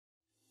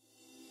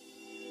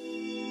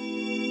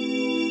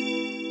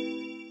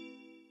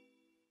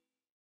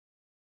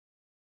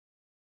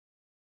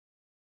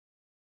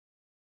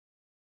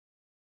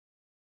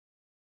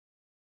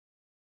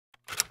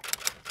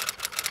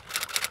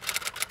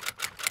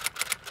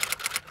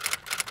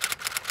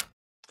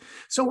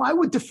So I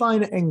would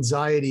define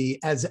anxiety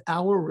as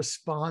our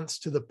response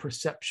to the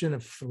perception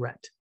of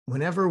threat.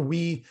 Whenever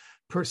we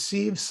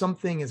perceive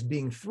something as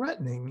being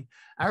threatening,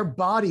 our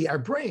body, our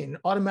brain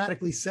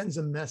automatically sends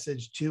a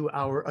message to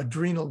our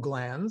adrenal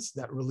glands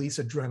that release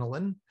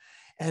adrenaline.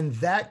 And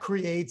that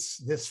creates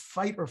this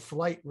fight or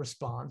flight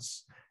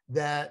response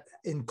that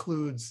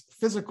includes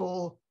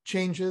physical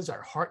changes.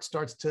 Our heart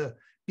starts to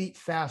beat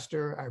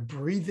faster, our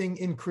breathing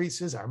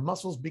increases, our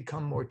muscles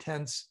become more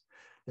tense.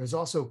 There's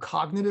also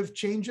cognitive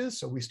changes.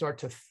 So we start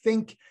to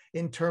think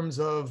in terms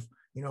of,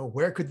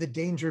 where could the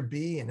danger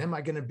be and am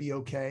I going to be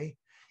okay?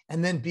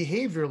 And then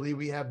behaviorally,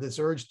 we have this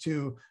urge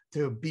to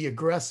be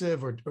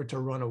aggressive or to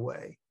run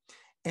away.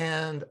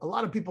 And a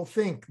lot of people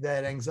think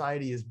that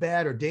anxiety is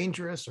bad or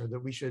dangerous or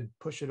that we should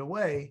push it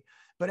away.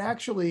 But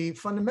actually,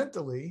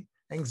 fundamentally,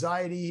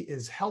 anxiety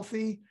is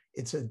healthy,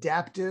 it's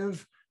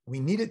adaptive, we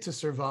need it to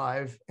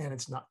survive, and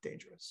it's not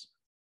dangerous.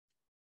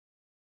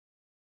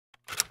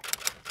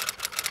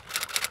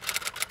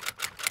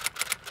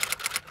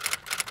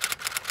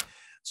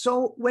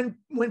 So when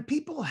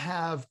people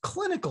have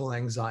clinical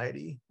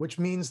anxiety, which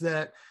means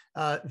that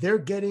they're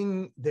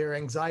getting their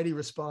anxiety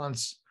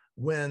response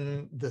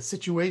when the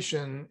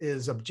situation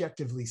is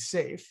objectively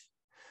safe,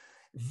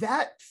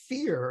 that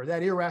fear,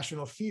 that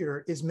irrational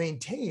fear, is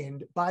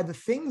maintained by the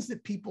things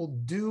that people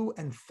do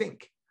and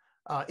think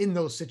in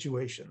those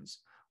situations.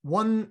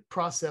 One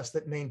process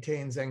that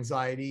maintains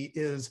anxiety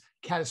is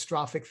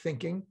catastrophic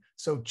thinking.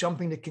 So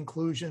jumping to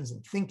conclusions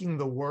and thinking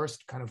the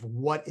worst, kind of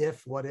what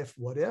if, what if,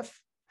 what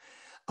if.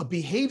 A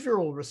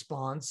behavioral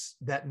response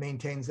that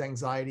maintains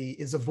anxiety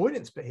is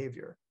avoidance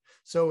behavior.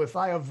 So if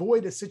I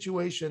avoid a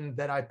situation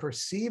that I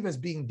perceive as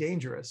being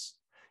dangerous,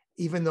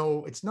 even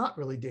though it's not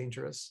really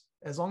dangerous,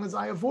 as long as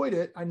I avoid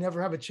it, I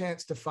never have a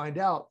chance to find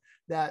out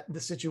that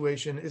the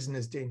situation isn't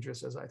as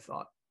dangerous as I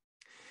thought.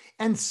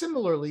 And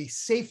similarly,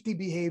 safety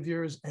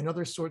behaviors and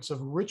other sorts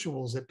of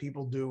rituals that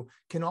people do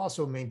can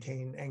also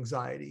maintain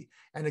anxiety.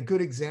 And a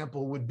good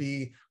example would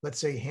be, let's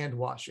say, hand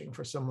washing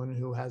for someone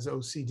who has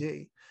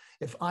OCD.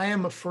 If I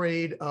am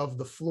afraid of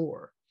the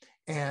floor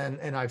and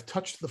I've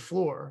touched the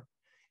floor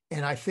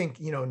and I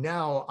think,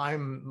 now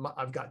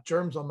I've got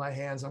germs on my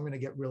hands, I'm going to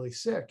get really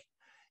sick.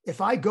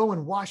 If I go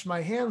and wash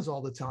my hands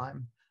all the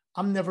time,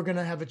 I'm never going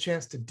to have a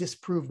chance to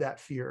disprove that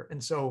fear.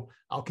 And so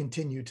I'll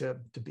continue to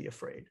be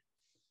afraid.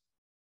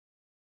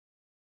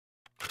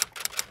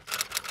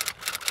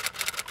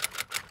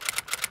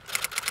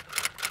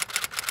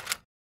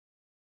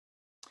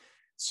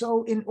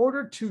 So in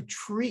order to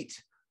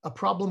treat a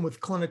problem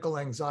with clinical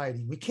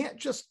anxiety, we can't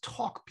just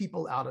talk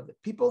people out of it.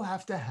 People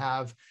have to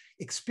have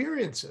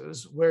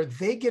experiences where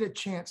they get a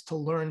chance to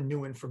learn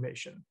new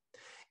information.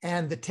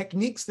 And the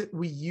techniques that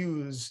we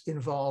use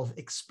involve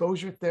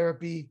exposure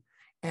therapy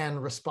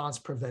and response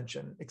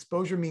prevention.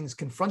 Exposure means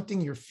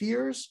confronting your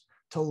fears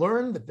to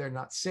learn that they're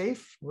not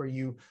safe, where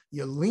you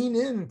lean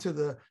into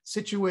the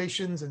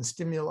situations and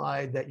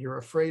stimuli that you're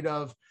afraid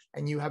of,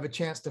 and you have a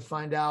chance to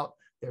find out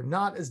they're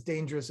not as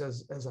dangerous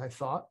as I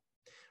thought.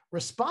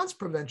 Response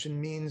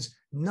prevention means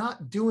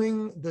not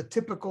doing the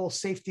typical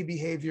safety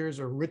behaviors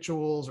or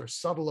rituals or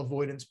subtle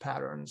avoidance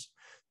patterns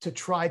to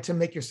try to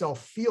make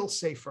yourself feel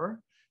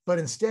safer, but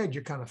instead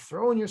you're kind of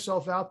throwing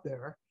yourself out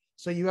there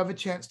so you have a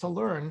chance to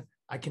learn,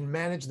 I can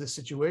manage the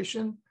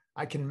situation,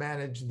 I can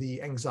manage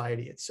the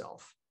anxiety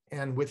itself.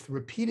 And with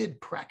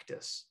repeated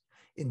practice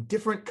in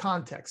different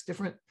contexts,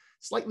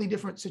 slightly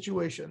different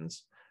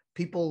situations,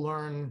 people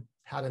learn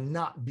how to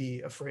not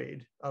be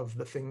afraid of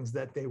the things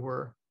that they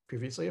were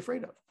previously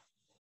afraid of.